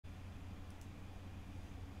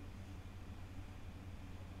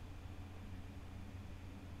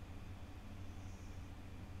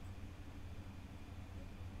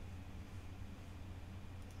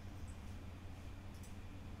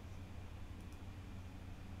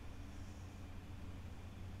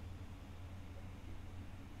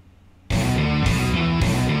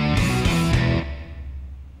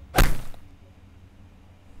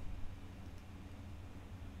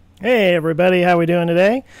Hey everybody, how we doing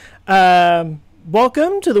today?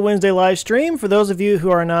 Welcome to the Wednesday live stream. For those of you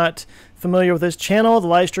who are not familiar with this channel, the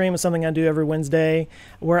live stream is something I do every Wednesday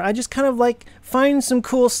where I just kind of like find some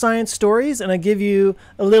cool science stories and I give you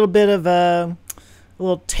a little bit of a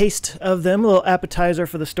little taste of them, a little appetizer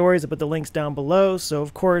for the stories. I put the links down below. So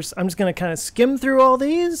of course, I'm just going to kind of skim through all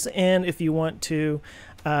these, and if you want to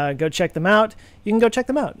go check them out, you can go check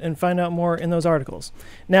them out and find out more in those articles.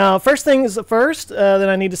 Now, first things first that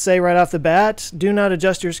I need to say right off the bat, do not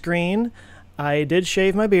adjust your screen. I did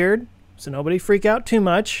shave my beard, so nobody freak out too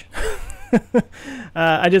much.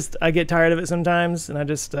 I get tired of it sometimes, and I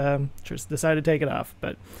just decide to take it off.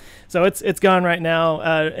 But so it's gone right now,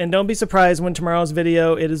 and don't be surprised when tomorrow's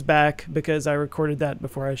video it is back, because I recorded that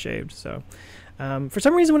before I shaved. So for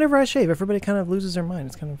some reason, whenever I shave, everybody kind of loses their mind.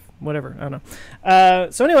 It's kind of whatever. I don't know.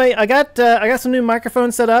 So anyway, I got some new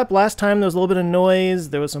microphones set up. Last time there was a little bit of noise.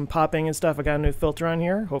 There was some popping and stuff. I got a new filter on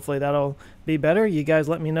here. Hopefully that'll be better. You guys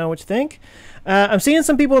let me know what you think. I'm seeing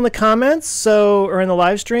some people in the comments, or in the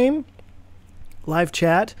live stream, live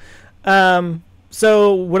chat.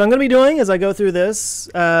 So what I'm going to be doing as I go through this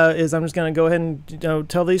is I'm just going to go ahead and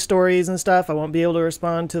tell these stories and stuff. I won't be able to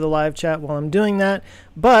respond to the live chat while I'm doing that.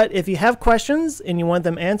 But if you have questions and you want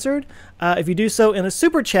them answered, if you do so in a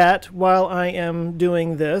super chat while I am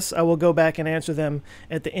doing this, I will go back and answer them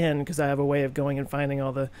at the end, because I have a way of going and finding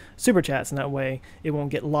all the super chats, and that way it won't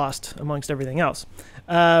get lost amongst everything else.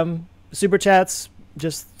 Super chats,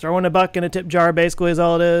 just throwing a buck in a tip jar basically is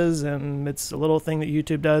all it is, and it's a little thing that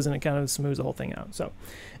YouTube does, and it kind of smooths the whole thing out. So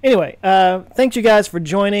anyway, thanks you guys for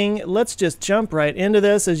joining. Let's just jump right into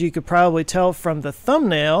this. As you could probably tell from the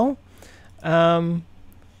thumbnail, a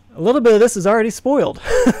little bit of this is already spoiled.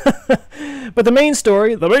 But the main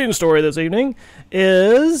story this evening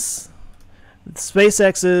is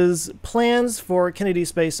SpaceX's plans for Kennedy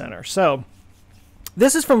Space Center. So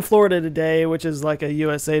this is from Florida Today, which is like a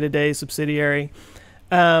USA Today subsidiary.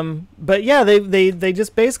 But yeah, they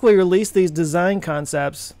just basically released these design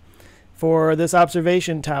concepts for this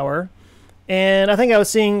observation tower. And I think I was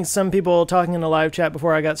seeing some people talking in the live chat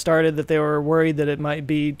before I got started that they were worried that it might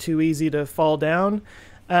be too easy to fall down.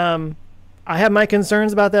 I have my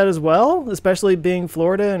concerns about that as well, especially being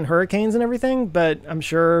Florida and hurricanes and everything. But I'm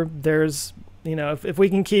sure there's, if we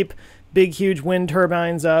can keep big, huge wind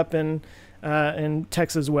turbines up and in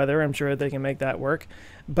Texas weather, I'm sure they can make that work.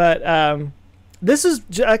 But this is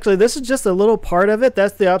just a little part of it.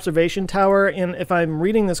 That's the observation tower, and if I'm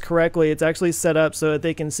reading this correctly, it's actually set up so that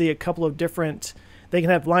they can see a couple of different. They can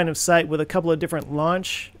have line of sight with a couple of different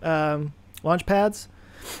launch pads,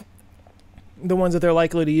 the ones that they're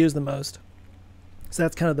likely to use the most. So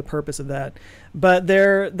that's kind of the purpose of that. But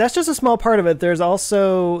that's just a small part of it. There's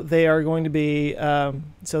also, they are going to be,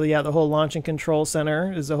 so yeah, the whole launch and control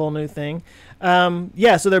center is a whole new thing.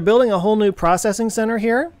 Yeah, so they're building a whole new processing center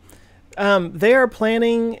here. They are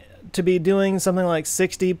planning to be doing something like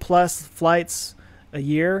 60 plus flights a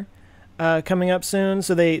year coming up soon.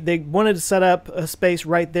 So they wanted to set up a space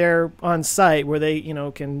right there on site where they,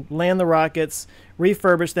 can land the rockets,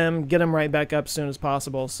 refurbish them, get them right back up as soon as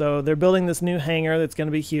possible. So they're building this new hangar that's going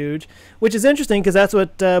to be huge, which is interesting because that's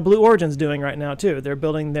what Blue Origin's doing right now too. They're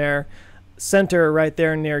building their center right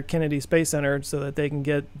there near Kennedy Space Center so that they can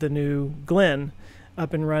get the new Glenn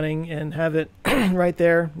up and running and have it right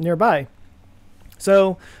there nearby.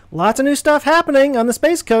 So lots of new stuff happening on the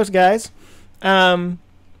Space Coast, guys. So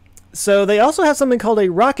they also have something called a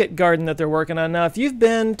rocket garden that they're working on. Now, if you've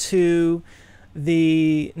been to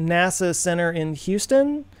the NASA Center in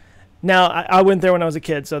Houston, now I went there when I was a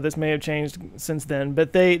kid, so this may have changed since then,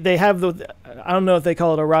 but they have I don't know if they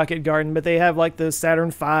call it a rocket garden, but they have like the Saturn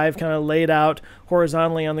V kind of laid out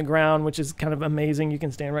horizontally on the ground, which is kind of amazing. You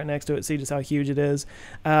can stand right next to it, see just how huge it is.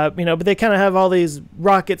 But they kind of have all these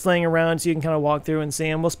rockets laying around so you can kind of walk through and see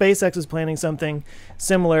them. Well, SpaceX is planning something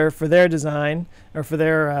similar for their design, or for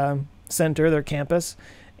their center, their campus,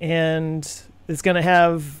 and it's going to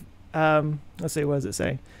have, let's see, what does it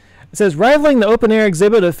say? It says, rivaling the open-air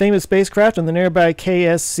exhibit of famous spacecraft on the nearby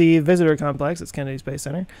KSC Visitor Complex, it's Kennedy Space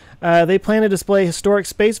Center, they plan to display historic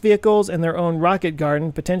space vehicles and their own rocket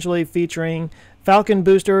garden, potentially featuring Falcon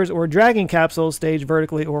boosters or Dragon capsules staged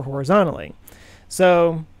vertically or horizontally.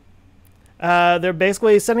 So they're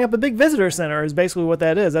basically setting up a big visitor center is basically what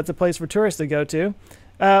that is. That's a place for tourists to go to,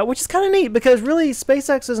 which is kind of neat because really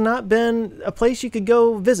SpaceX has not been a place you could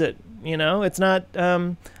go visit. It's not,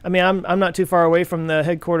 I mean, I'm not too far away from the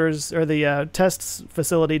headquarters or the tests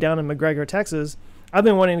facility down in McGregor, Texas. I've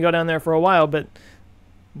been wanting to go down there for a while, but,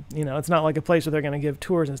 it's not like a place where they're going to give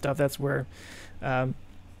tours and stuff. That's where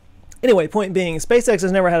Anyway, point being, SpaceX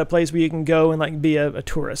has never had a place where you can go and like be a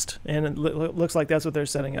tourist, and it looks like that's what they're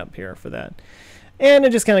setting up here for that. And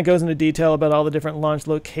it just kind of goes into detail about all the different launch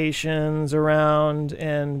locations around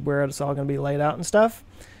and where it's all going to be laid out and stuff.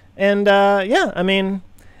 And yeah, I mean,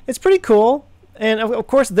 it's pretty cool. And of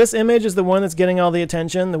course, this image is the one that's getting all the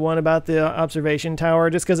attention, the one about the observation tower,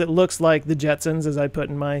 just because it looks like the Jetsons, as I put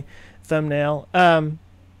in my thumbnail.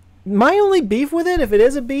 My only beef with it, if it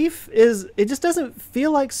is a beef, is it just doesn't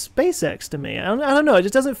feel like SpaceX to me. I don't know. It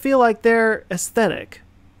just doesn't feel like their aesthetic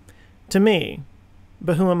to me.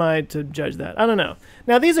 But who am I to judge that? I don't know.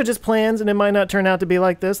 Now, these are just plans, and it might not turn out to be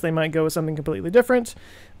like this. They might go with something completely different.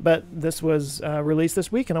 But this was released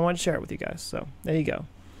this week, and I wanted to share it with you guys. So there you go.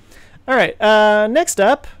 All right. Next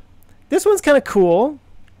up, this one's kind of cool.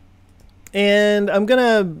 And I'm going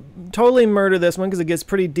to totally murder this one because it gets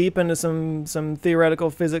pretty deep into some theoretical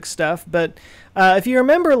physics stuff. But if you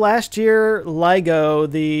remember last year, LIGO,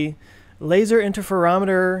 the Laser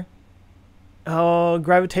Interferometer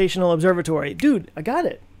Gravitational Observatory. Dude, I got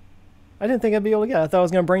it. I didn't think I'd be able to get it. I thought I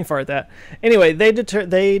was going to brain fart that. Anyway,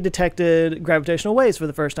 they detected gravitational waves for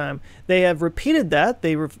the first time. They have repeated that.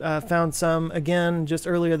 They found some again just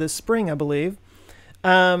earlier this spring, I believe.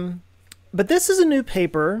 But this is a new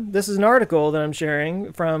paper. This is an article that I'm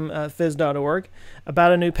sharing from phys.org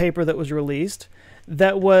about a new paper that was released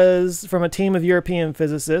that was from a team of European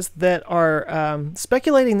physicists that are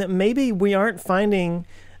speculating that maybe we aren't finding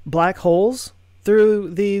black holes through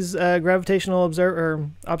these gravitational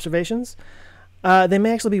observations. They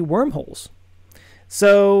may actually be wormholes.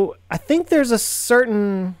 So I think there's a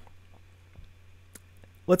certain,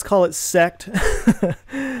 let's call it sect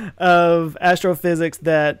of astrophysics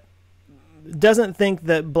that doesn't think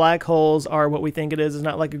that black holes are what we think it is. It's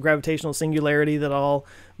not like a gravitational singularity that all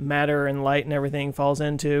matter and light and everything falls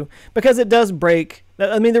into, because it does break.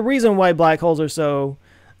 I mean, the reason why black holes are so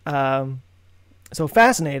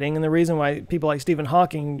fascinating, and the reason why people like Stephen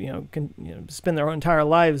Hawking, can spend their entire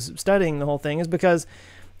lives studying the whole thing, is because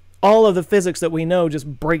all of the physics that we know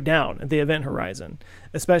just break down at the event horizon,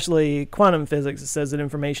 especially quantum physics. It says that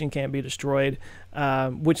information can't be destroyed,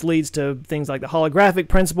 which leads to things like the holographic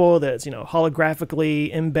principle that's,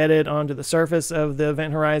 holographically embedded onto the surface of the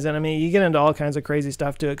event horizon. I mean, you get into all kinds of crazy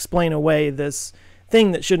stuff to explain away this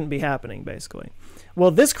thing that shouldn't be happening, basically.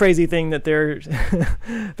 Well, this crazy thing that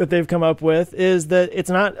they've come up with is that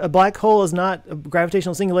it's not a black hole is not a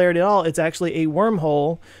gravitational singularity at all. It's actually a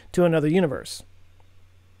wormhole to another universe.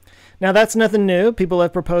 Now, that's nothing new. People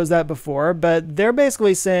have proposed that before, but they're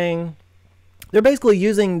basically using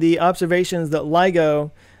the observations that LIGO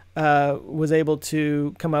was able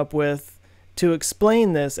to come up with to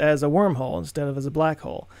explain this as a wormhole instead of as a black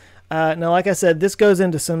hole. Now, like I said, this goes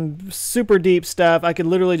into some super deep stuff. I could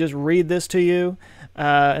literally just read this to you,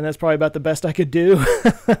 and that's probably about the best I could do.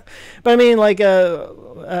 But I mean, like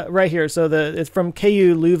right here. So it's from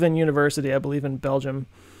KU Leuven University, I believe, in Belgium.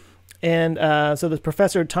 And so the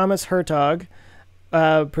professor Thomas Hertog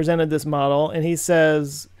presented this model, and he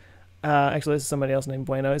says, actually this is somebody else named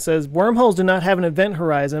Bueno, it says, wormholes do not have an event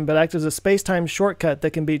horizon, but act as a space-time shortcut that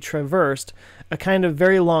can be traversed, a kind of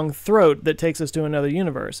very long throat that takes us to another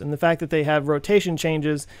universe. And the fact that they have rotation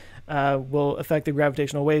changes will affect the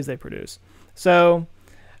gravitational waves they produce. So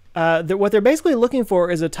what they're basically looking for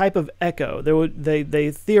is a type of echo.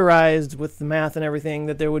 They theorized with the math and everything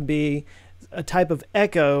that there would be a type of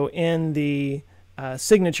echo in the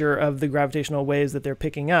signature of the gravitational waves that they're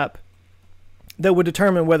picking up that would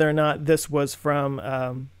determine whether or not this was from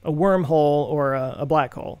a wormhole or a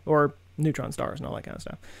black hole or neutron stars and all that kind of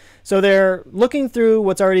stuff. So they're looking through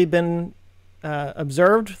what's already been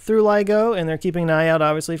observed through LIGO, and they're keeping an eye out,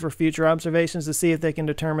 obviously, for future observations to see if they can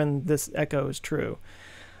determine this echo is true.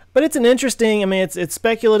 But it's an interesting, I mean, it's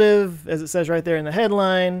speculative, as it says right there in the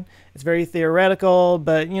headline. It's very theoretical,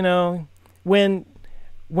 but,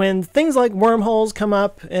 when things like wormholes come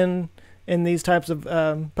up in these types of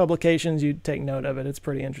publications, you take note of it. It's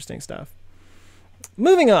pretty interesting stuff.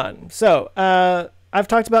 Moving on. So I've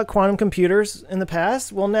talked about quantum computers in the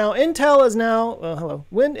past. Well, now Intel is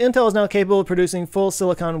now capable of producing full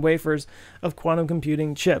silicon wafers of quantum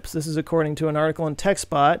computing chips. This is according to an article in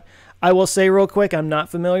TechSpot. I will say real quick, I'm not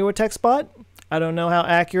familiar with TechSpot. I don't know how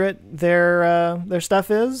accurate their stuff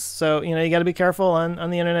is, so you got to be careful on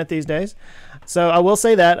the internet these days. So I will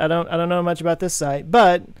say that I don't know much about this site,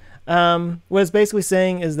 but what it's basically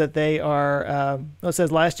saying is that they are. It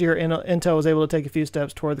says last year Intel was able to take a few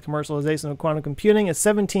steps toward the commercialization of quantum computing. A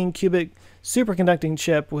 17-qubit superconducting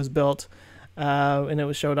chip was built, and it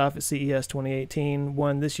was showed off at CES 2018.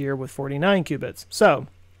 One this year with 49 qubits. So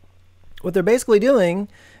what they're basically doing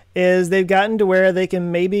is they've gotten to where they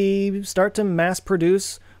can maybe start to mass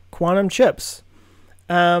produce quantum chips.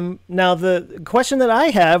 Now, the question that I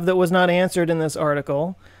have that was not answered in this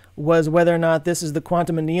article was whether or not this is the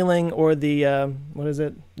quantum annealing or the,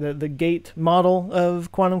 the gate model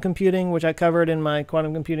of quantum computing, which I covered in my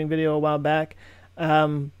quantum computing video a while back.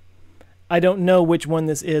 I don't know which one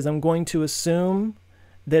this is. I'm going to assume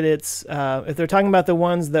that it's, if they're talking about the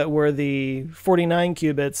ones that were the 49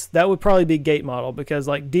 qubits, that would probably be gate model, because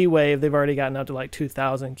like D-Wave, they've already gotten up to like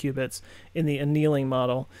 2,000 qubits in the annealing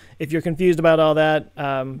model. If you're confused about all that,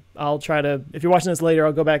 I'll try to, if you're watching this later,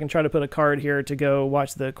 I'll go back and try to put a card here to go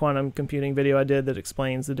watch the quantum computing video I did that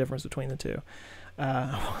explains the difference between the two.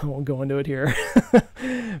 I won't go into it here.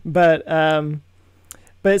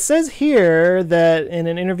 But it says here that in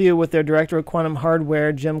an interview with their director of quantum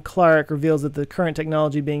hardware, Jim Clark, reveals that the current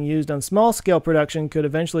technology being used on small-scale production could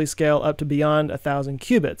eventually scale up to beyond 1,000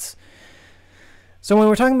 qubits. So when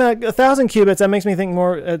we're talking about 1,000 qubits, that makes me think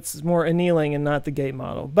it's more annealing and not the gate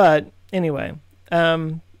model. But anyway,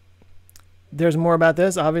 there's more about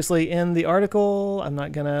this, obviously, in the article. I'm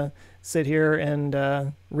not going to sit here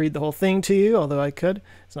and read the whole thing to you, although I could.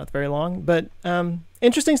 It's not very long. But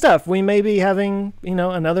interesting stuff. We may be having,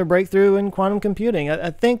 another breakthrough in quantum computing. I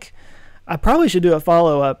think I probably should do a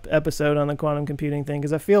follow-up episode on the quantum computing thing,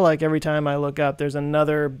 because I feel like every time I look up, there's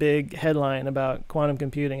another big headline about quantum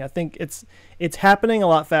computing. I think it's happening a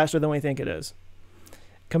lot faster than we think it is.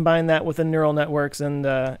 Combine that with the neural networks and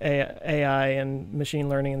AI and machine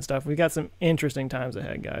learning and stuff. We've got some interesting times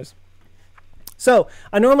ahead, guys. So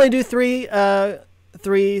I normally do three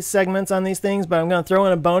segments on these things, but I'm going to throw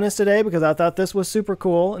in a bonus today because I thought this was super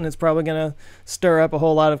cool, and it's probably going to stir up a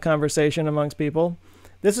whole lot of conversation amongst people.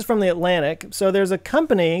 This is from The Atlantic. So there's a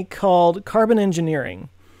company called Carbon Engineering,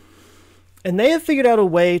 and they have figured out a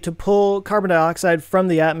way to pull carbon dioxide from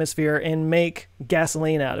the atmosphere and make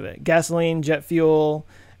gasoline out of it. Gasoline, jet fuel,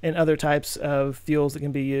 and other types of fuels that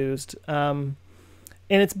can be used. And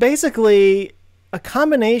it's basically a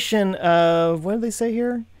combination of, what did they say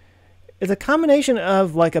here? It's a combination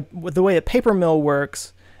of like the way a paper mill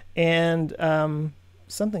works and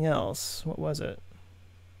something else. What was it?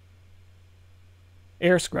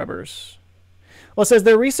 Air scrubbers. Well, it says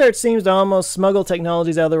their research seems to almost smuggle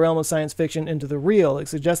technologies out of the realm of science fiction into the real. It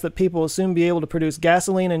suggests that people will soon be able to produce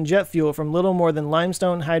gasoline and jet fuel from little more than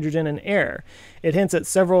limestone, hydrogen, and air. It hints at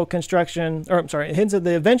it hints at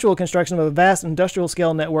the eventual construction of a vast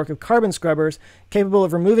industrial-scale network of carbon scrubbers capable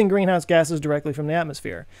of removing greenhouse gases directly from the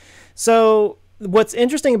atmosphere. So what's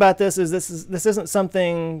interesting about this isn't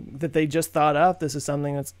something that they just thought up. This is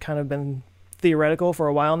something that's kind of been theoretical for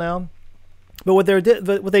a while now. But what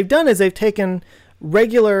they've done is they've taken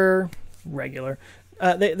they're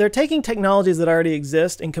taking technologies that already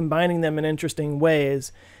exist and combining them in interesting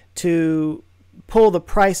ways to pull the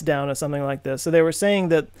price down of something like this. So they were saying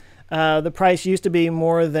that the price used to be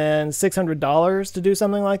more than $600 to do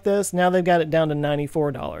something like this. Now they've got it down to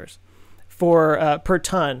 $94 per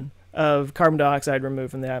ton of carbon dioxide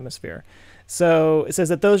removed from the atmosphere. So it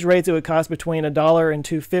says at those rates, it would cost between $1 and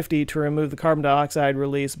 $2.50 to remove the carbon dioxide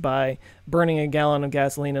released by burning a gallon of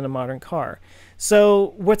gasoline in a modern car.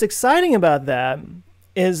 So what's exciting about that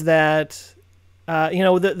is that,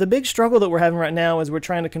 the big struggle that we're having right now is we're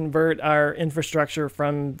trying to convert our infrastructure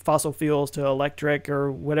from fossil fuels to electric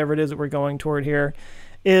or whatever it is that we're going toward here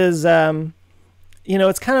is,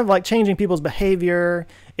 it's kind of like changing people's behavior.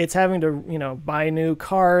 It's having to, buy new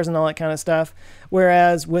cars and all that kind of stuff.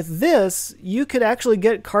 Whereas with this, you could actually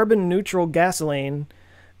get carbon neutral gasoline,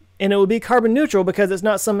 and it would be carbon neutral because it's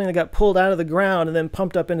not something that got pulled out of the ground and then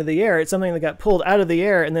pumped up into the air. It's something that got pulled out of the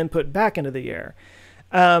air and then put back into the air.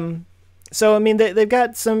 So, I mean, they've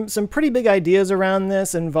got some pretty big ideas around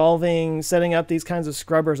this involving setting up these kinds of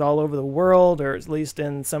scrubbers all over the world, or at least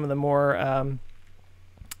in some of the more,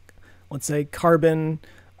 let's say, carbon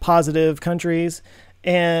positive countries.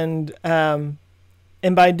 And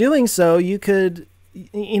by doing so, you could,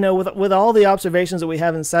 with all the observations that we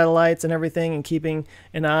have in satellites and everything, and keeping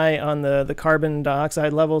an eye on the carbon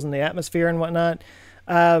dioxide levels in the atmosphere and whatnot,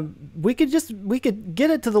 we could get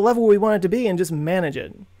it to the level we want it to be and just manage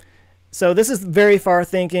it. So this is very far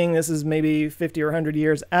thinking. This is maybe 50 or 100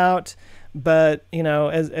 years out. But,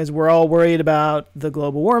 as we're all worried about the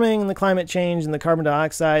global warming and the climate change and the carbon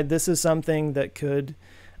dioxide, this is something that could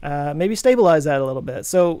maybe stabilize that a little bit.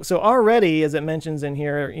 So already, as it mentions in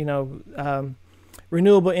here,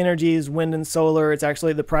 renewable energies, wind and solar, it's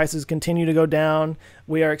actually the prices continue to go down.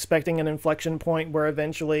 We are expecting an inflection point where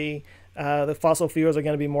eventually the fossil fuels are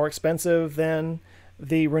going to be more expensive than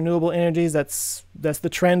the renewable energies. That's the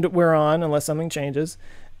trend that we're on, unless something changes.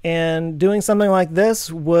 And doing something like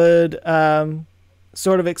this would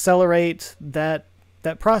sort of accelerate that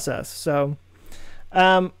process. So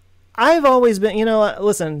I've always been,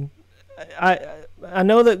 listen, I I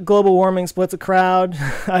know that global warming splits a crowd.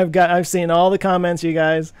 I've seen all the comments, you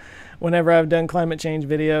guys, whenever I've done climate change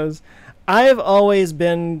videos. I've always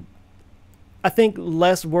been, I think,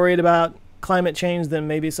 less worried about climate change than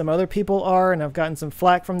maybe some other people are, and I've gotten some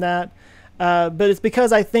flack from that. But it's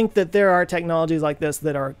because I think that there are technologies like this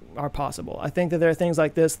that are possible. I think that there are things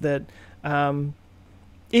like this that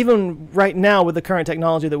even right now with the current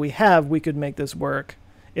technology that we have, we could make this work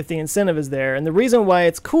if the incentive is there. And the reason why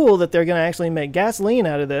it's cool that they're going to actually make gasoline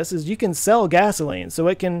out of this is you can sell gasoline. So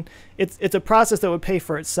it's a process that would pay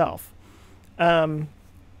for itself.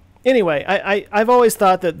 Anyway, I've always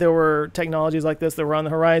thought that there were technologies like this that were on the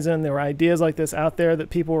horizon. There were ideas like this out there that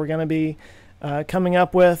people were going to be coming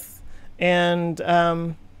up with. And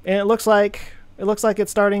it looks like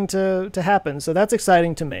it's starting to happen. So that's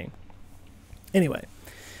exciting to me. Anyway,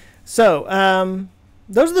 so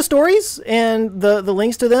those are the stories, and the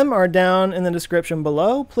links to them are down in the description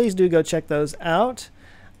below. Please do go check those out.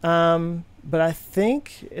 But I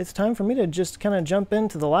think it's time for me to just kind of jump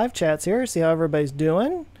into the live chats here, see how everybody's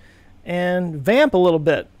doing, and vamp a little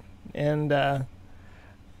bit. And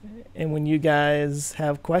when you guys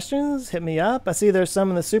have questions, hit me up. I see there's some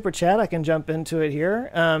in the super chat. I can jump into it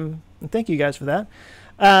here. And thank you guys for that.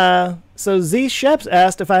 So Z Sheps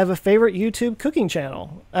asked if I have a favorite YouTube cooking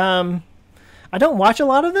channel. I don't watch a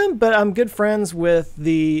lot of them, but I'm good friends with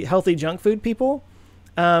the healthy junk food people.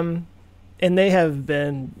 And they have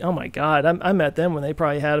been, oh my God, I met them when they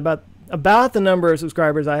probably had about the number of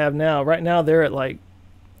subscribers I have now. Right now they're at like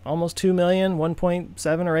almost 2 million,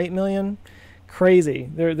 1.7 or 8 million. Crazy.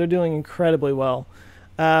 They're doing incredibly well.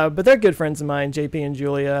 But they're good friends of mine, JP and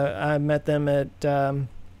Julia. I met them at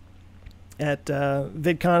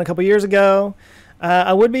VidCon a couple years ago.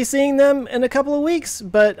 I would be seeing them in a couple of weeks,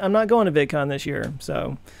 but I'm not going to VidCon this year,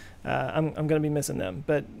 so I'm going to be missing them.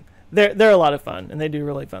 But they're a lot of fun, and they do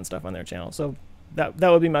really fun stuff on their channel. So that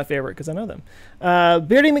would be my favorite because I know them.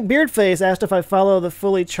 Beardy McBeardface asked if I follow the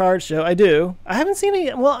Fully Charged show. I do. I haven't seen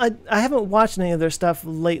any. Well, I haven't watched any of their stuff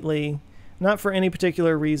lately, not for any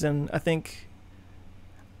particular reason. I think.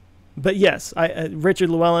 But yes,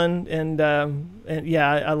 Richard Llewellyn and yeah,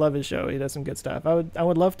 I love his show. He does some good stuff. I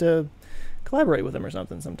would love to collaborate with him or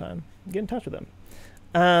something sometime. Get in touch with him.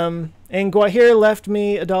 And Guahir left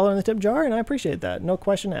me $1 in the tip jar, and I appreciate that. No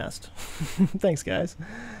question asked. Thanks, guys.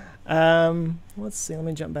 Let's see. Let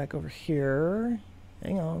me jump back over here.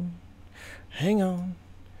 Hang on.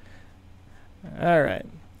 All right.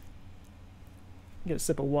 Get a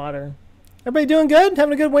sip of water. Everybody doing good?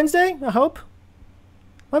 Having a good Wednesday? I hope.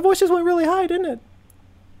 My voice just went really high, didn't it?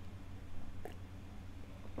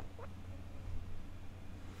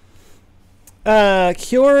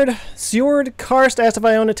 Seward Karst asked if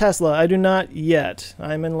I own a Tesla. I do not yet.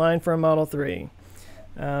 I'm in line for a Model 3.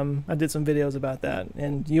 I did some videos about that,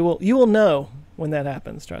 and you will know when that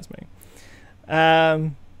happens. Trust me.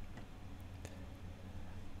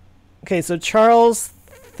 Okay, so Charles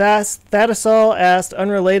Thadisol asked,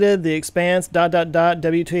 unrelated, The Expanse ...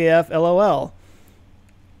 WTF LOL.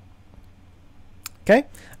 Okay.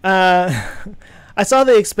 I saw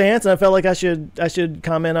The Expanse, and I felt like I should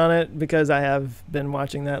comment on it because I have been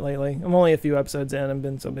watching that lately. I'm only a few episodes in. I've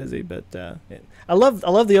been so busy, but I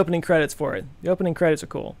love the opening credits for it. The opening credits are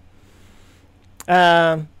cool.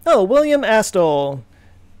 William Astol,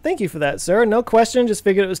 thank you for that, sir. No question. Just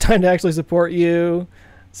figured it was time to actually support you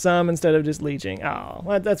some instead of just leeching. Oh,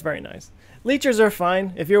 well, that's very nice. Leechers are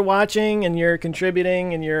fine if you're watching and you're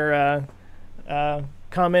contributing and you're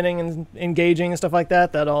commenting and engaging and stuff like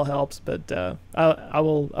that. That all helps, but I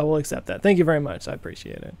will accept that. Thank you very much. I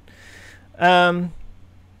appreciate it.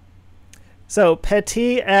 So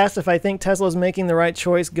Petit asked if I think Tesla is making the right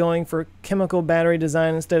choice going for chemical battery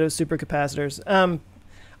design instead of supercapacitors.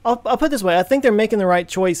 I'll put it this way. I think they're making the right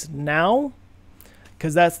choice now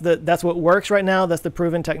because that's what works right now. That's the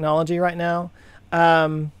proven technology right now.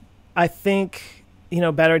 I think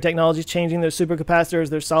battery technology is changing. There's supercapacitors,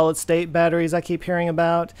 there's solid state batteries I keep hearing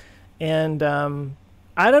about. And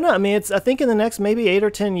I don't know. I mean, I think in the next maybe 8 or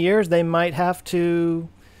 10 years, they might have to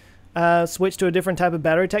switch to a different type of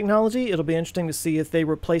battery technology. It'll be interesting to see if they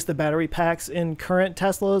replace the battery packs in current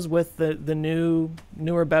Teslas with the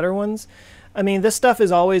newer, better ones. I mean, this stuff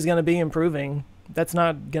is always going to be improving. That's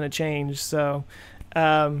not going to change. So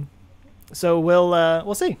we'll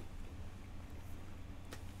see.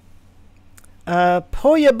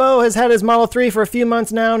 Poyabo has had his Model 3 for a few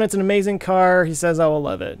months now, and it's an amazing car. He says I will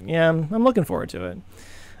love it. Yeah, I'm looking forward to it.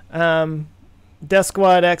 Death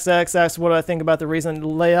Squad XX asks, what do I think about the recent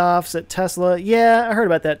layoffs at Tesla? Yeah, I heard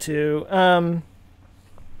about that too.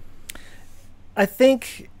 I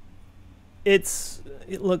think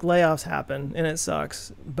look, layoffs happen and it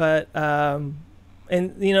sucks, but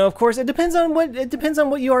and you know, of course, it depends on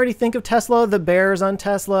what you already think of Tesla. The bears on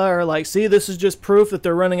Tesla are like, see, this is just proof that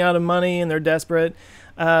they're running out of money and they're desperate.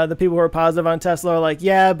 The people who are positive on Tesla are like,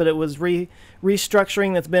 yeah, but it was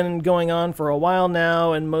restructuring that's been going on for a while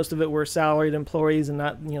now, and most of it were salaried employees and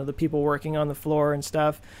not, you know, the people working on the floor and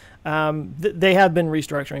stuff. They have been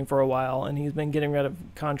restructuring for a while, and he's been getting rid of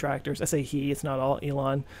contractors. I say he, it's not all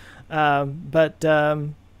Elon.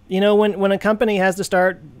 You know, when a company has to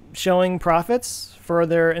start showing profits for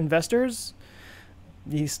their investors,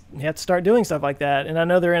 you have to start doing stuff like that. And I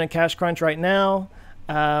know they're in a cash crunch right now.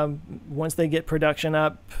 Once they get production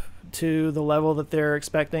up to the level that they're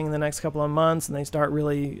expecting in the next couple of months and they start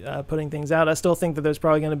really putting things out, I still think that there's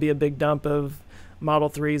probably going to be a big dump of Model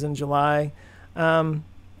 3s in July. I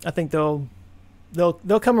think they'll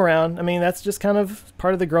come around. I mean, that's just kind of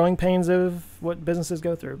part of the growing pains of what businesses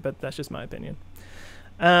go through, but that's just my opinion.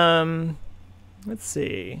 Let's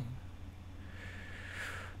see.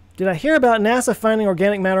 Did I hear about NASA finding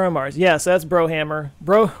organic matter on Mars? Yes, that's Brohammer.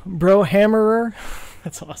 Brohammerer.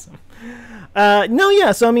 That's awesome. No,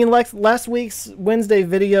 yeah. So I mean, like last week's Wednesday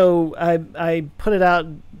video, I put it out.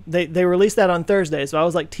 They released that on Thursday, so I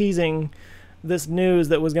was like teasing this news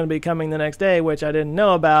that was going to be coming the next day, which I didn't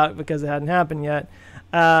know about because it hadn't happened yet.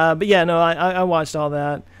 But yeah, no, I watched all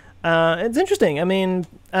that. It's interesting. I mean,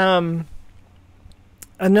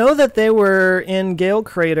 I know that they were in Gale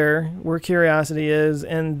Crater, where Curiosity is,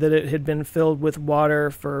 and that it had been filled with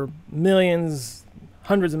water for millions,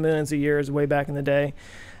 hundreds of millions of years way back in the day.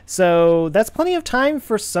 So that's plenty of time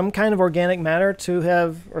for some kind of organic matter to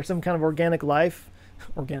have, or some kind of organic life,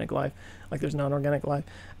 like there's non-organic life,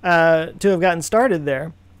 to have gotten started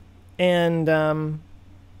there. And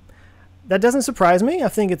that doesn't surprise me. I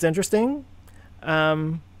think it's interesting.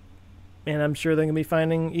 And I'm sure they're going to be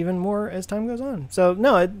finding even more as time goes on. So,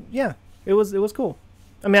 no, it was cool.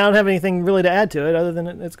 I mean, I don't have anything really to add to it other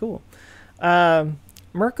than it's cool.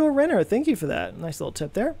 Mirko Renner, thank you for that. Nice little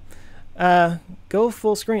tip there. Go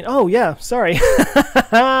full screen. Oh, yeah, sorry.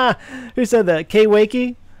 Who said that? K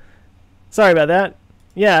Wakey? Sorry about that.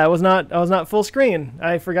 Yeah, I was not full screen.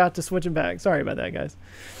 I forgot to switch it back. Sorry about that, guys.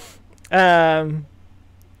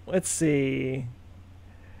 Let's see.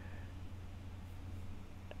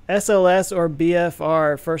 SLS or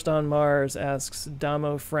BFR, first on Mars, asks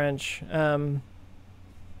Damo French. I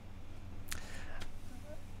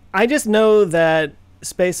just know that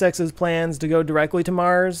SpaceX's plans to go directly to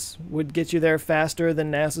Mars would get you there faster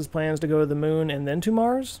than NASA's plans to go to the moon and then to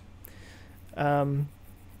Mars. So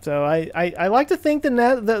I like to think that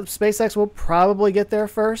SpaceX will probably get there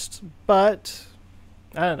first, but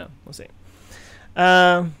I don't know. We'll see.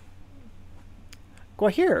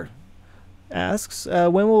 Guahir asks,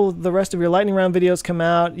 when will the rest of your lightning round videos come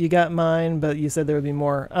out? You got mine, but you said there would be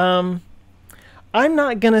more. I'm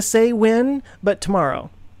not going to say when, but tomorrow.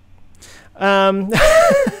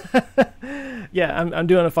 Yeah, I'm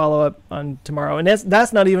doing a follow-up on tomorrow, and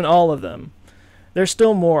that's not even all of them. There's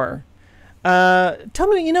still more. Tell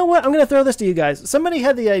me, you know what? I'm going to throw this to you guys. Somebody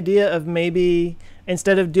had the idea of maybe,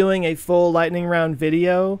 instead of doing a full lightning round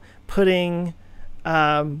video, putting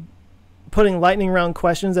lightning round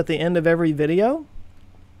questions at the end of every video.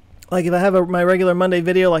 Like if I have my regular Monday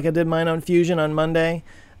video, like I did mine on Fusion on Monday,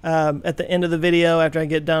 at the end of the video after I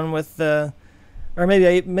get done with the, or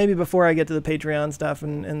maybe before I get to the Patreon stuff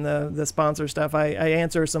and the sponsor stuff, I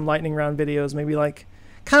answer some lightning round videos, maybe like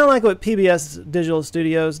kind of like what PBS Digital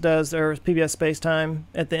Studios does, or PBS Spacetime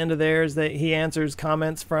at the end of theirs, that he answers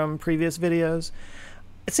comments from previous videos.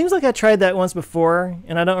 It seems like I tried that once before,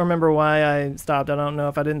 and I don't remember why I stopped. I don't know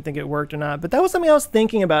if I didn't think it worked or not, but that was something I was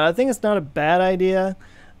thinking about. I think it's not a bad idea.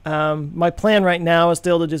 My plan right now is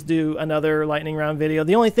still to just do another lightning round video.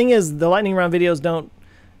 The only thing is the lightning round videos don't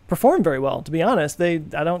perform very well, to be honest. I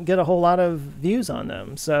don't get a whole lot of views on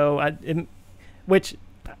them, so which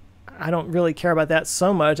I don't really care about that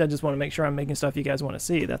so much. I just want to make sure I'm making stuff you guys want to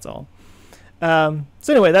see. That's all. So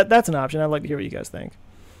anyway, that's an option. I'd like to hear what you guys think.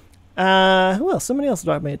 Who else? Somebody else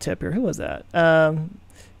dropped me a tip here. Who was that?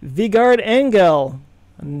 Vigard Engel.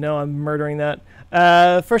 No, I'm murdering that.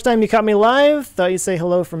 First time you caught me live. Thought you'd say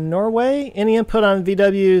hello from Norway. Any input on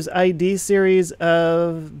VW's ID series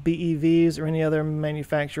of BEVs or any other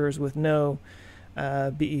manufacturers with no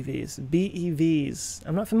BEVs? BEVs.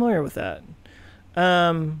 I'm not familiar with that.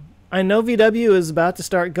 I know VW is about to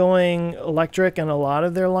start going electric in a lot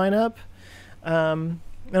of their lineup. I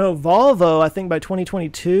know Volvo, I think by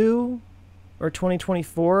 2022 or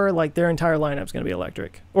 2024, like their entire lineup is going to be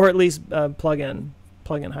electric, or at least plug-in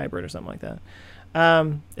plug-in hybrid or something like that.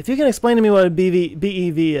 If you can explain to me what a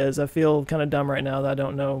BEV is, I feel kind of dumb right now that I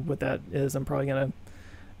don't know what that is. I'm probably gonna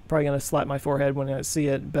slap my forehead when I see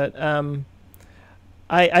it. But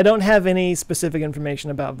I don't have any specific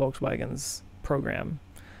information about Volkswagen's program,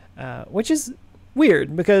 which is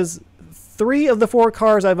weird because 3 of the 4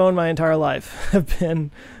 cars I've owned my entire life have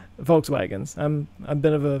been Volkswagens.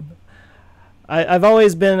 I've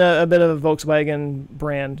always been a bit of a Volkswagen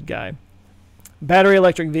brand guy. Battery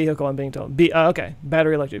electric vehicle, I'm being told. Okay,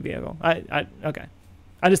 battery electric vehicle. Okay.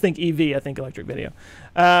 I just think EV. I think electric video.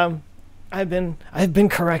 I've been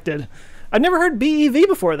corrected. I've never heard BEV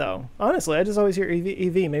before though. Honestly, I just always hear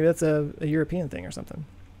EV. Maybe that's a European thing or something.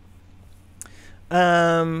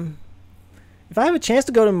 If I have a chance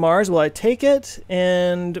to go to Mars, will I take it?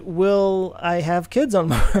 And will I have kids on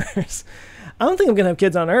Mars? I don't think I'm gonna have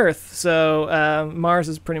kids on Earth, so Mars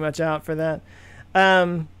is pretty much out for that.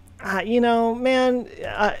 You know, man,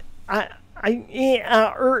 it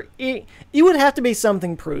would have to be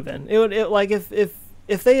something proven. It would like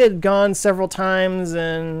if they had gone several times,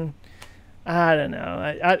 and I don't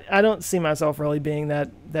know. I don't see myself really being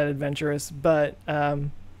that adventurous, but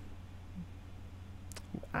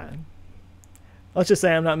let's just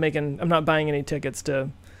say I'm not buying any tickets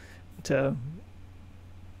to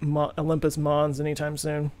Olympus Mons anytime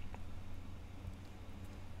soon.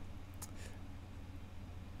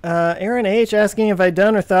 Aaron H. asking if I'd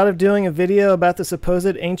done or thought of doing a video about the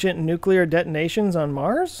supposed ancient nuclear detonations on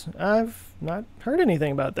Mars. I've not heard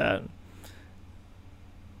anything about that.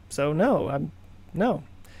 So no, no.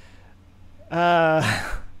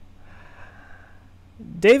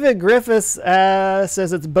 David Griffiths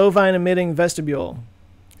says it's bovine emitting vestibule.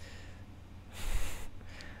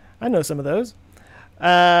 I know some of those.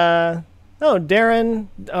 Oh, Darren,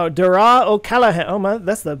 Dara O'Callaghan. Oh,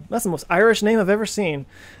 that's the most Irish name I've ever seen.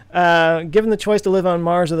 Given the choice to live on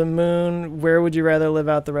Mars or the Moon, where would you rather live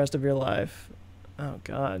out the rest of your life? Oh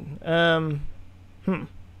God.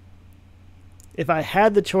 If I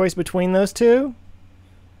had the choice between those two,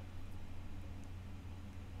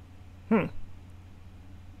 I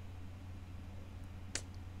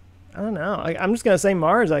don't know. I'm just gonna say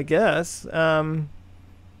Mars, I guess.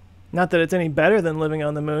 Not that it's any better than living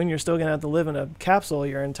on the moon. You're still going to have to live in a capsule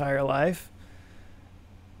your entire life.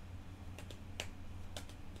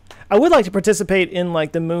 I would like to participate in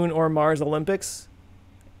like the Moon or Mars Olympics,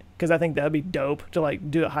 because I think that would be dope to like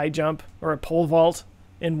do a high jump or a pole vault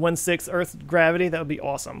in 1/6 Earth gravity. That would be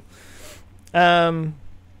awesome. Oh,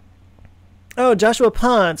 Joshua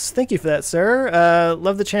Ponce. Thank you for that, sir.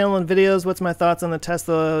 Love the channel and videos. What's my thoughts on the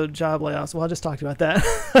Tesla job layoffs? Well, I just talked about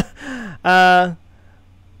that.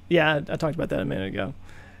 Yeah, I talked about that a minute ago,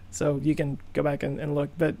 so you can go back and look.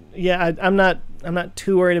 But yeah, I'm not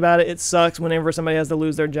too worried about it. It sucks whenever somebody has to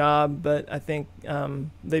lose their job, but I think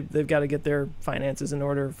they've got to get their finances in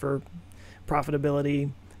order for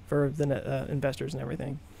profitability for the investors and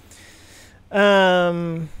everything.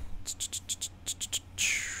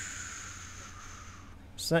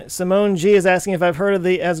 Simone G is asking if I've heard of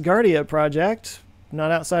the Asgardia project.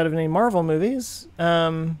 Not outside of any Marvel movies.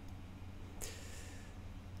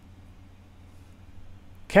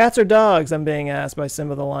 Cats or dogs, I'm being asked by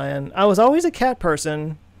Simba the Lion. I was always a cat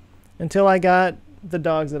person until I got the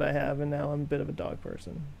dogs that I have, and now I'm a bit of a dog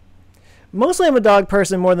person. Mostly I'm a dog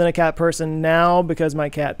person more than a cat person now because my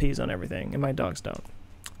cat pees on everything, and my dogs don't.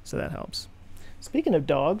 So that helps. Speaking of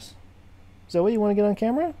dogs, Zoe, you want to get on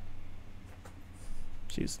camera?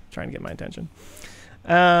 She's trying to get my attention.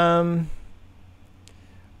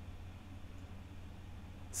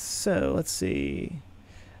 So let's see.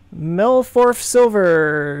 Melforth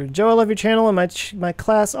Silver. Joe, I love your channel, and my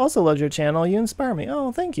class also loves your channel. You inspire me.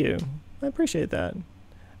 Oh, thank you. I appreciate that.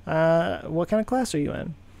 What kind of class are you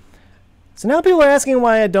in? So now people are asking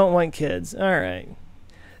why I don't want kids. All right.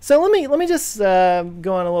 So let me just go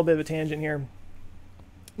on a little bit of a tangent here.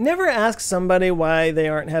 Never ask somebody why they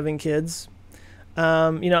aren't having kids. You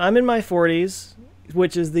know, I'm in my 40s,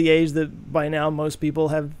 which is the age that by now most people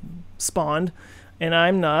have spawned, and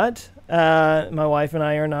I'm not. My wife and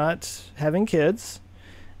I are not having kids,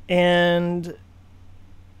 and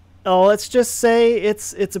let's just say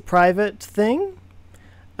it's a private thing.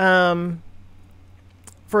 For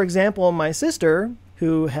example, my sister,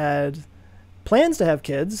 who had plans to have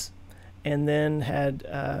kids and then had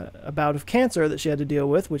a bout of cancer that she had to deal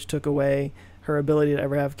with, which took away her ability to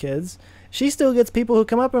ever have kids, she still gets people who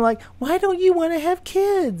come up and are like, why don't you want to have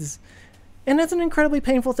kids? And that's an incredibly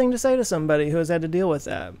painful thing to say to somebody who has had to deal with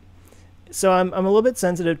that. So I'm a little bit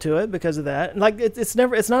sensitive to it because of that. Like it's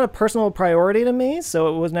not a personal priority to me,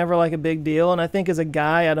 so it was never like a big deal. And I think as a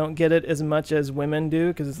guy, I don't get it as much as women do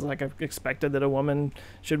because it's like I've expected that a woman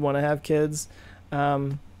should want to have kids.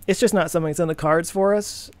 It's just not something that's in the cards for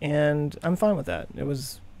us, and I'm fine with that. It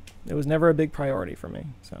was never a big priority for me.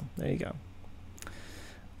 So there you go.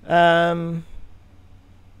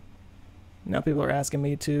 Now people are asking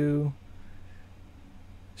me to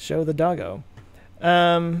show the doggo.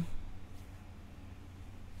 Hang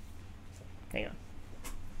on.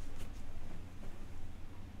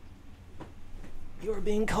 You are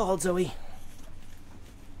being called, Zoe.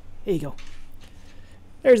 Here you go.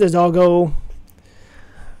 There's the doggo.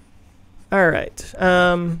 All right.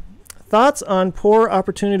 Thoughts on poor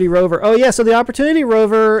Opportunity rover? Oh, yeah. So the Opportunity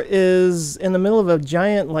rover is in the middle of a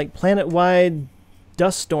giant, like, planet-wide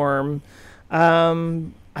dust storm.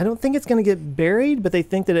 I don't think it's going to get buried, but they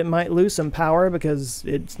think that it might lose some power because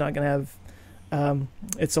it's not going to have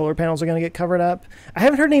its solar panels are going to get covered up. I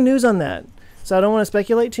haven't heard any news on that, so I don't want to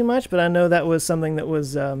speculate too much, but I know that was something that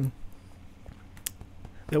was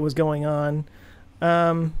going on.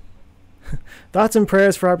 Thoughts and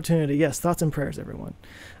prayers for Opportunity. Yes, thoughts and prayers, everyone.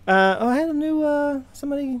 Oh, I had a new,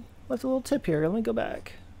 somebody left a little tip here. Let me go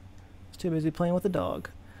back. I was too busy playing with the dog.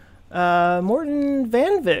 Morton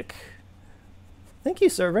Vanvik. Thank you,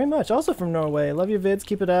 sir, very much. Also from Norway. Love your vids.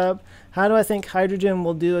 Keep it up. How do I think hydrogen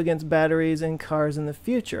will do against batteries in cars in the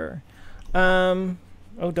future? Oh,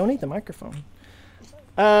 don't eat the microphone.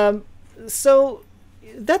 So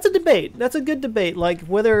that's a debate. That's a good debate. Like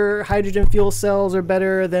whether hydrogen fuel cells are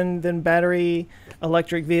better than battery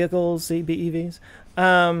electric vehicles, BEVs.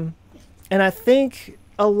 And I think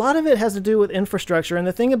a lot of it has to do with infrastructure. And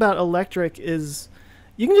the thing about electric is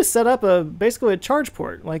you can just set up basically a charge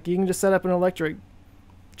port. Like you can just set up an electric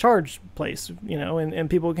charge place, you know, and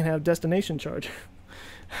people can have destination charge.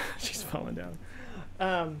 She's falling down.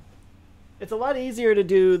 It's a lot easier to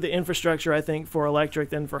do the infrastructure, I think, for electric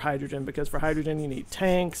than for hydrogen, because for hydrogen you need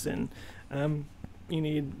tanks and you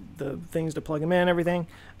need the things to plug them in and everything.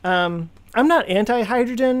 I'm not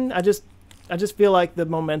anti-hydrogen. I just feel like the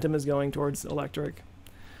momentum is going towards electric.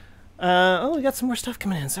 Oh, we got some more stuff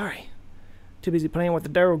coming in. Sorry. Too busy playing with the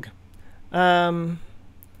dog.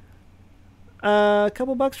 A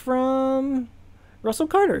couple bucks from Russell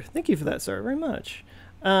Carter. Thank you for that, sir, very much.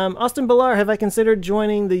 Austin Billar, have I considered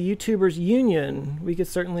joining the YouTubers Union? We could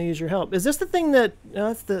certainly use your help. Is this the thing that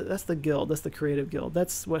no, that's the guild? That's the creative guild.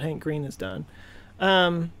 That's what Hank Green has done.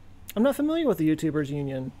 I'm not familiar with the YouTubers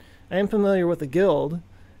Union. I am familiar with the guild,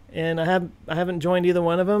 and I haven't joined either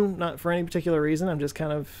one of them. Not for any particular reason. I'm just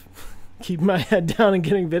kind of keeping my head down and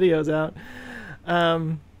getting videos out.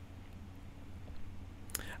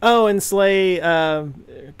 Oh, and Slay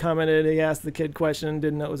commented. He asked the kid question.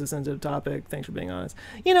 Didn't know it was a sensitive topic. Thanks for being honest.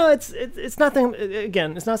 You know, it's nothing.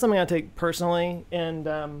 Again, it's not something I take personally.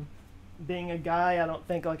 And being a guy, I don't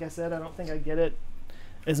think, like I said, I don't think I get it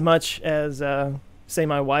as much as say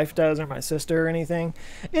my wife does or my sister or anything.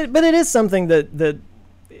 But it is something that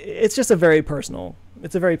it's just a very personal.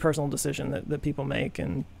 It's a very personal decision that people make,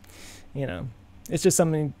 and you know, it's just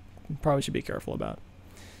something you probably should be careful about.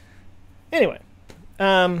 Anyway.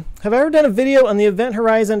 Have I ever done a video on the Event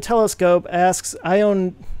Horizon Telescope? Asks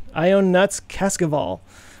Ion Nuts Cascaval.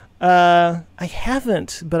 I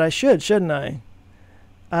haven't, but I shouldn't I?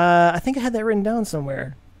 I think I had that written down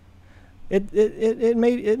somewhere. It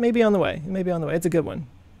may be on the way. It may be on the way. It's a good one.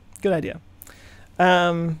 Good idea.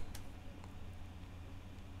 Will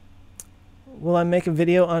I make a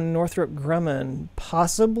video on Northrop Grumman?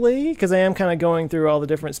 Possibly, because I am kind of going through all the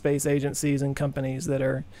different space agencies and companies that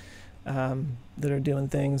are doing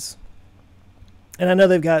things, and I know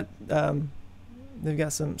they've got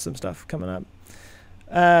some stuff coming up.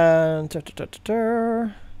 I've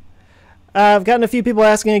gotten a few people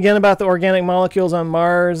asking again about the organic molecules on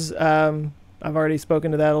Mars. I've already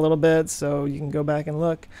spoken to that a little bit, so you can go back and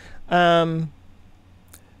look. Let's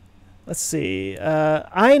see.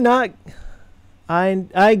 I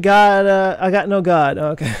got no God. Oh,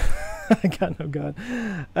 okay. I got no God.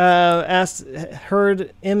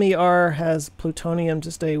 Heard MER has plutonium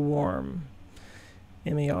to stay warm.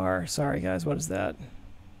 MER. Sorry guys, what is that?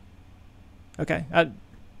 Okay,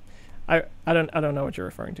 I don't know what you're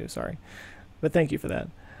referring to. Sorry, but thank you for that.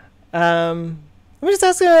 Let me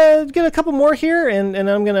just get a couple more here, and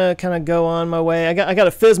I'm gonna kind of go on my way. I got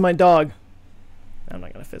to fizz my dog. I'm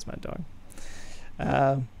not gonna fizz my dog.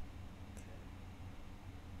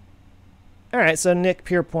 All right, so Nick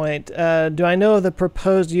Pierpoint, do I know of the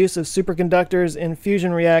proposed use of superconductors in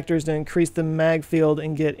fusion reactors to increase the mag field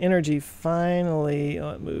and get energy? Finally, oh,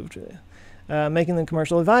 it moved, making them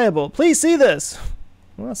commercially viable. Please see this.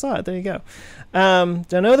 Well, I saw it. There you go.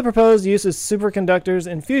 So I know the proposed use of superconductors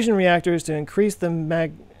in fusion reactors to increase the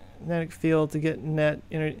magnetic field to get net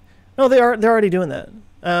energy. No, they're already doing that.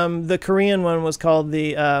 The Korean one was called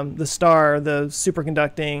the STAR, the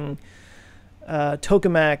superconducting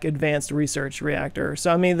tokamak advanced research reactor.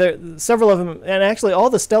 So I mean, there several of them, and actually all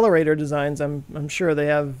the Stellarator designs, I'm sure they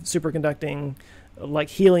have superconducting, like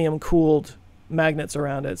helium cooled magnets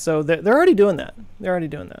around it. So they're already doing that. They're already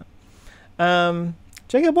doing that.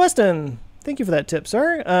 Jacob Weston, thank you for that tip,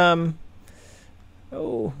 sir.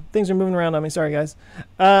 Oh, things are moving around on me. Sorry, guys.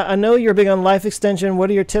 I know you're big on life extension. What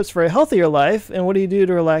are your tips for a healthier life, and what do you do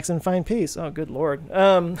to relax and find peace? Oh, good Lord.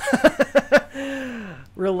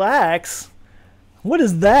 Relax? What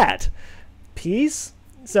is that? Peace?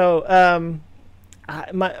 So,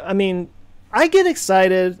 I mean, I get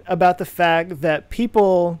excited about the fact that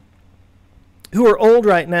people who are old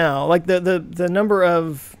right now, like the number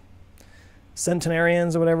of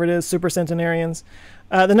centenarians or whatever it is, super centenarians,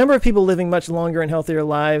 the number of people living much longer and healthier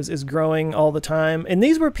lives is growing all the time. And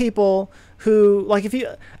these were people who, like,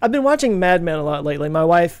 I've been watching Mad Men a lot lately. My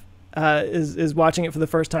wife is watching it for the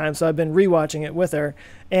first time, so I've been rewatching it with her.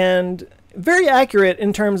 And very accurate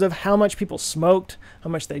in terms of how much people smoked, how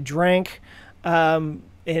much they drank, and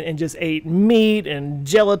just ate meat and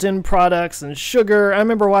gelatin products and sugar. I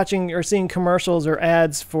remember watching or seeing commercials or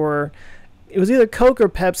ads for, it was either Coke or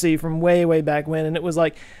Pepsi from way, way back when, and it was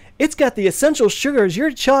like, it's got the essential sugars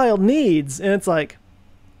your child needs. And it's like,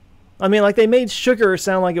 I mean, like they made sugar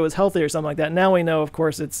sound like it was healthy or something like that. Now we know, of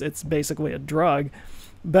course, it's basically a drug.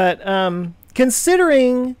 But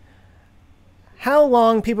considering how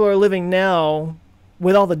long people are living now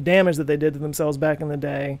with all the damage that they did to themselves back in the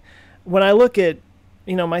day, when I look at,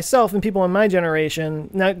 you know, myself and people in my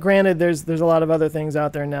generation, now granted there's a lot of other things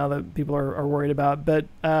out there now that people are worried about, but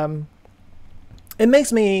it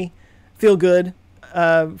makes me feel good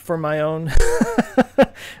for my own,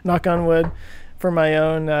 knock on wood, for my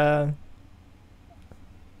own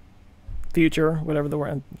future, whatever the word,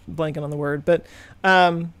 I'm blanking on the word, but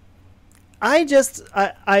I've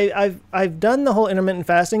done the whole intermittent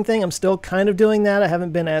fasting thing. I'm still kind of doing that. I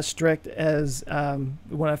haven't been as strict as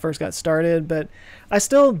when I first got started, but I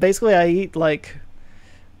still basically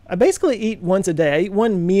I basically eat once a day. I eat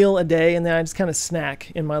one meal a day, and then I just kind of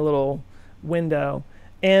snack in my little window.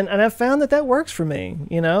 And I've found that works for me,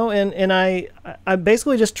 you know, and I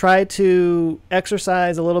basically just try to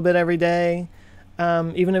exercise a little bit every day,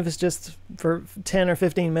 even if it's just for 10 or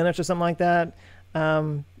 15 minutes or something like that.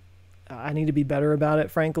 I need to be better about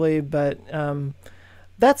it, frankly, but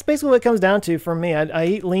that's basically what it comes down to for me. I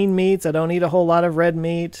eat lean meats. I don't eat a whole lot of red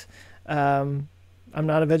meat. I'm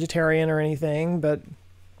not a vegetarian or anything, but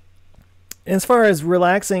as far as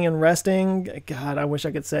relaxing and resting, God, I wish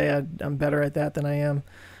I could say I'm better at that than I am.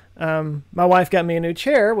 My wife got me a new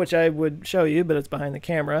chair, which I would show you, but it's behind the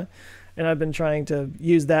camera. And I've been trying to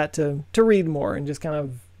use that to read more and just kind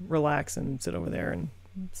of relax and sit over there and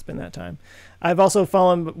spend that time. I've also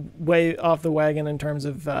fallen way off the wagon in terms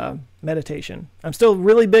of meditation. I'm still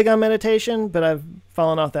really big on meditation, but I've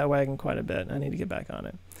fallen off that wagon quite a bit. I need to get back on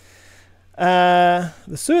it.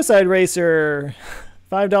 The Suicide Racer,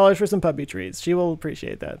 $5 for some puppy treats. She will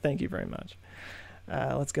appreciate that. Thank you very much.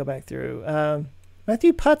 Let's go back through.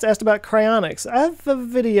 Matthew Putz asked about cryonics. I have a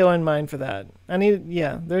video in mind for that.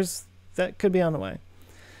 That could be on the way.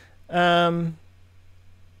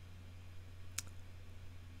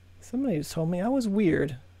 Somebody just told me I was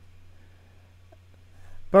weird.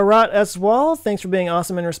 Bharat Aswal, thanks for being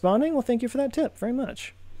awesome and responding. Well, thank you for that tip very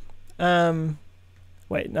much.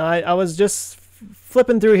 Wait, no, I was just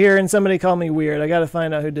flipping through here and somebody called me weird. I got to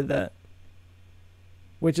find out who did that,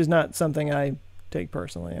 which is not something I take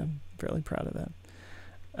personally. I'm fairly proud of that.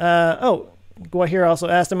 Guahir also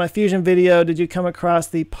asked, in my fusion video, did you come across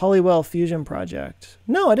the Polywell fusion project?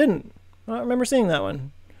 No, I didn't. I don't remember seeing that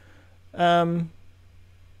one.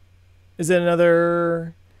 Is it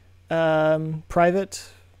another private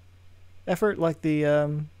effort like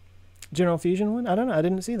the General Fusion one? I don't know. I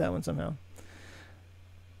didn't see that one somehow.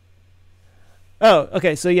 Oh,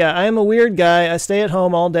 okay. So yeah, I am a weird guy. I stay at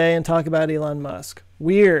home all day and talk about Elon Musk.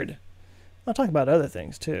 Weird. I'll talk about other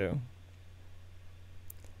things too.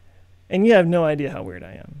 And you have no idea how weird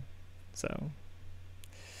I am. So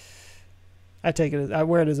I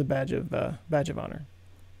wear it as a badge of honor.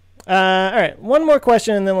 All right, one more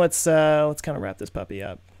question, and then let's kind of wrap this puppy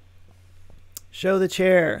up. Show the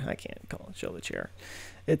chair. I can't call it show the chair.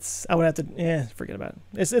 I would have to forget about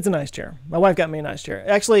it. It's a nice chair. My wife got me a nice chair.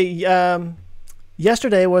 Actually,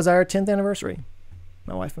 yesterday was our 10th anniversary.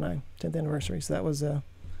 My wife and I, 10th anniversary. So that was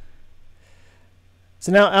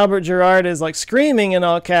So now Albert Gerard is like screaming in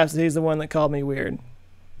all caps that he's the one that called me weird.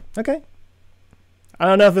 Okay. I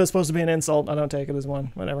don't know if it was supposed to be an insult. I don't take it as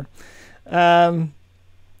one. Whatever. All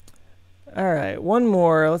right. One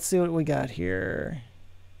more. Let's see what we got here.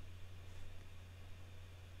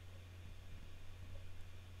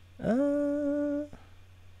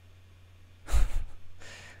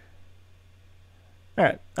 All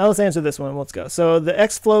right, let's answer this one. Let's go. So the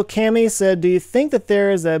Xflow Cami said, do you think that there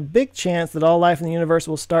is a big chance that all life in the universe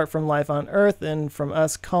will start from life on Earth and from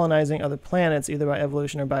us colonizing other planets, either by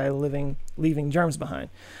evolution or by leaving germs behind?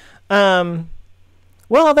 Well,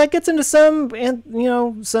 that gets into some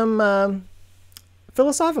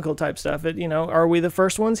philosophical type stuff. Are we the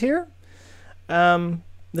first ones here?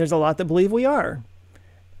 There's a lot that believe we are.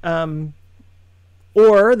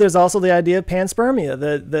 Or there's also the idea of panspermia,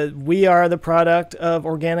 that we are the product of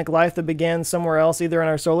organic life that began somewhere else, either in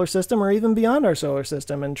our solar system or even beyond our solar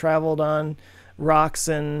system, and traveled on rocks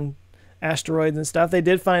and asteroids and stuff. They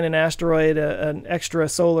did find an asteroid, an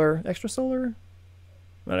extrasolar,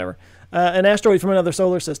 whatever, an asteroid from another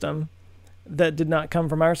solar system that did not come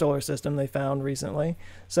from our solar system, they found recently.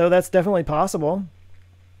 So that's definitely possible.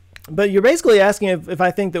 But you're basically asking if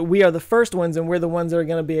I think that we are the first ones and we're the ones that are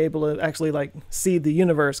going to be able to actually like seed the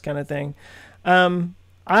universe kind of thing.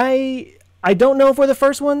 I don't know if we're the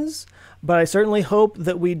first ones, but I certainly hope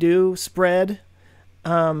that we do spread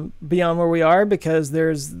beyond where we are, because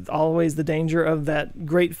there's always the danger of that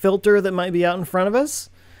great filter that might be out in front of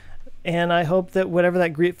us. And I hope that whatever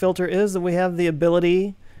that great filter is, that we have the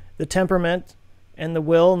ability, the temperament, and the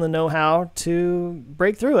will and the know-how to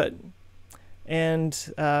break through it. And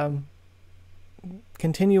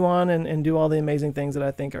continue on and do all the amazing things that I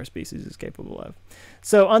think our species is capable of.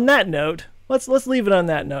 So on that note, let's leave it on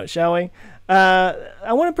that note, shall we? I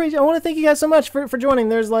want to thank you guys so much for joining.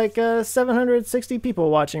 There's like 760 people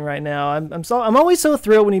watching right now. I'm always so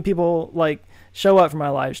thrilled when you people like show up for my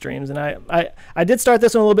live streams, and I did start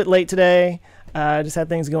this one a little bit late today. I just had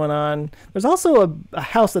things going on. There's also a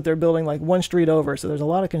house that they're building like one street over, so there's a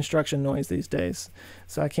lot of construction noise these days.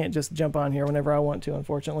 So I can't just jump on here whenever I want to,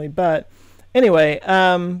 unfortunately. But anyway,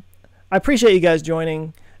 I appreciate you guys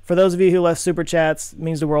joining. For those of you who left super chats, it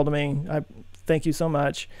means the world to me. I thank you so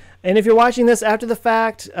much. And if you're watching this after the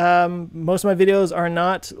fact, most of my videos are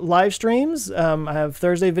not live streams. I have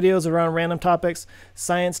Thursday videos around random topics,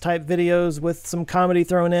 science type videos with some comedy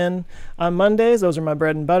thrown in. On Mondays, those are my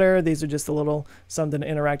bread and butter. These are just a little something to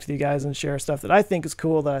interact with you guys and share stuff that I think is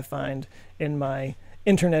cool that I find in my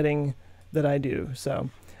interneting that I do.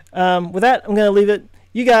 So with that, I'm going to leave it.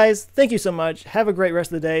 You guys, thank you so much. Have a great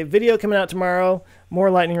rest of the day. Video coming out tomorrow.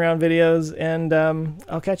 More lightning round videos. And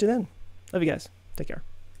I'll catch you then. Love you guys. Take care.